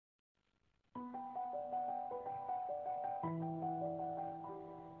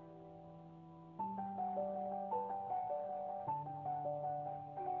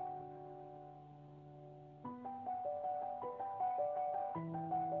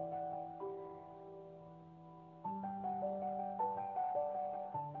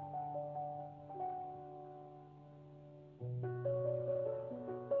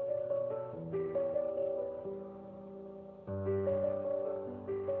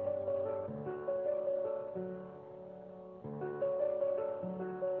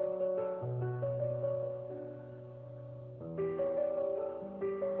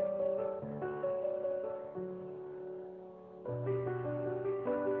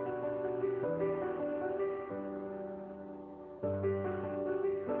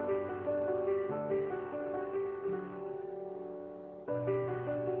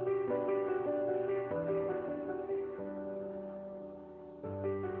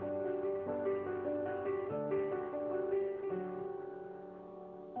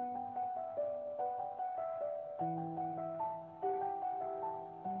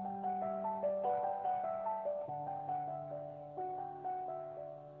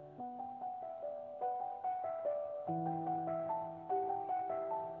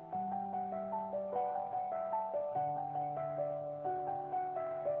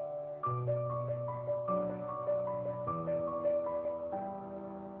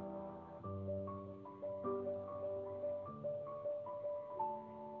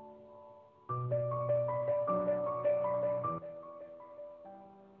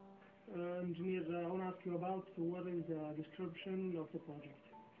project?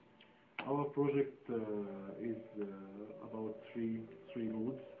 Our project is about three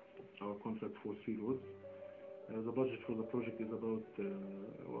roads. Our contract for 3 roads. The budget for the project is about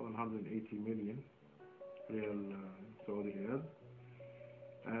 180 million real Saudi riyal.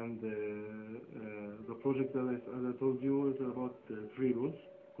 And the project, as I told you, is about 3 roads,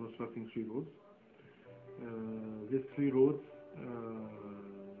 constructing 3 roads. These 3 roads,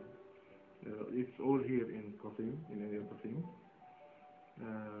 it's all here in Qassim, in area Qassim.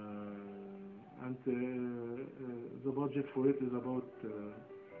 And the budget for it is about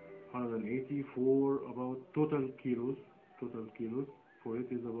 180 for about total kilos for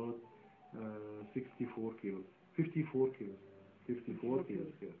it is about 64 kilos, 54 kilos. 54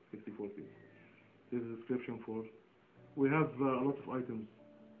 kilos, yes, 54 kilos. This is a description for. We have a lot of items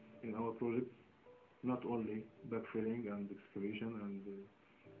in our project, not only backfilling and excavation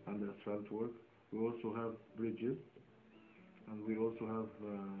and asphalt work. We also have bridges, and we also have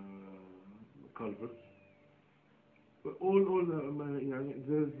culverts. But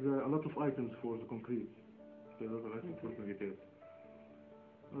there's a lot of items for the concrete. There's a lot of items for concrete.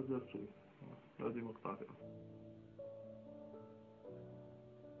 That's true. لازم أقطع.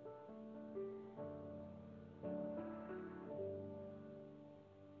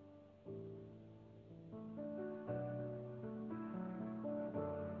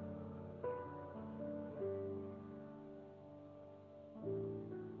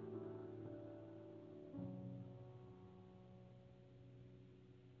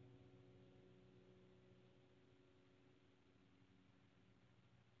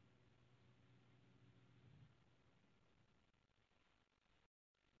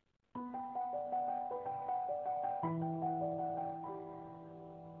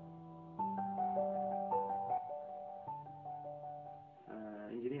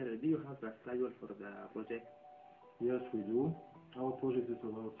 Engineer, do you have a schedule for the project? Yes, we do. Our project is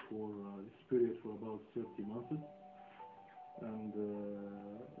about for this period for about 30 months, and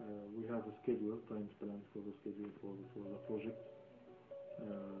we have a schedule, time plan for the schedule for the project.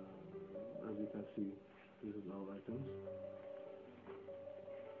 As you can see, this is our items.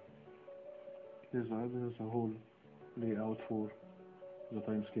 This is a whole layout for the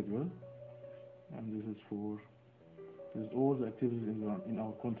time schedule, and this is all the activities in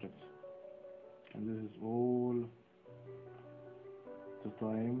our contracts, and this is all the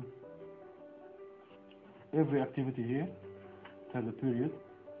time. Every activity here has a period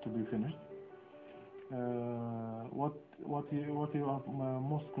to be finished. What you are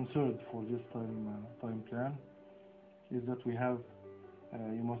most concerned for this time plan is that we have.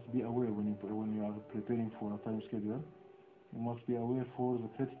 You must be aware when you are preparing for a time schedule. You must be aware for the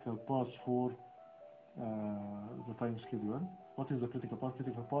critical path for the time schedule. What is the critical path?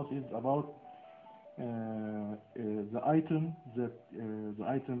 Critical path is about the item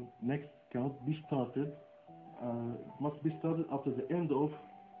next cannot be started. Must be started after the end of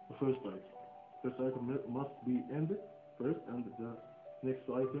the first item. First item must be ended first, and the next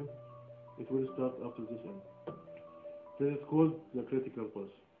item it will start after this end. This is called the critical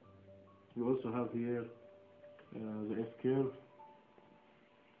path. We also have here the S-curve.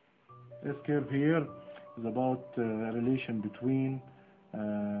 S-curve here is about a relation between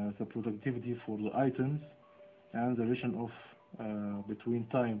the productivity for the items and the relation of between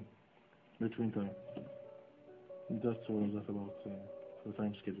time. That's all that about the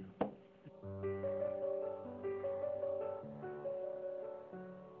time schedule.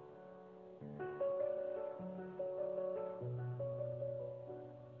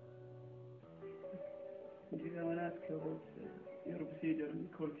 I want to ask you about your procedure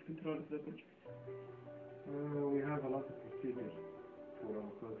and quality control of the project. We have a lot of procedures for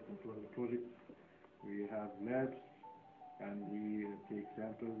our quality control of the project. We have labs, and we take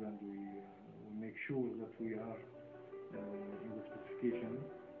samples, and we make sure that we are in the specification,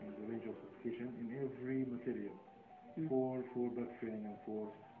 in the range of specification in every material for backfilling and for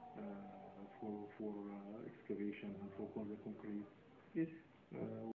excavation and for concrete. Yes.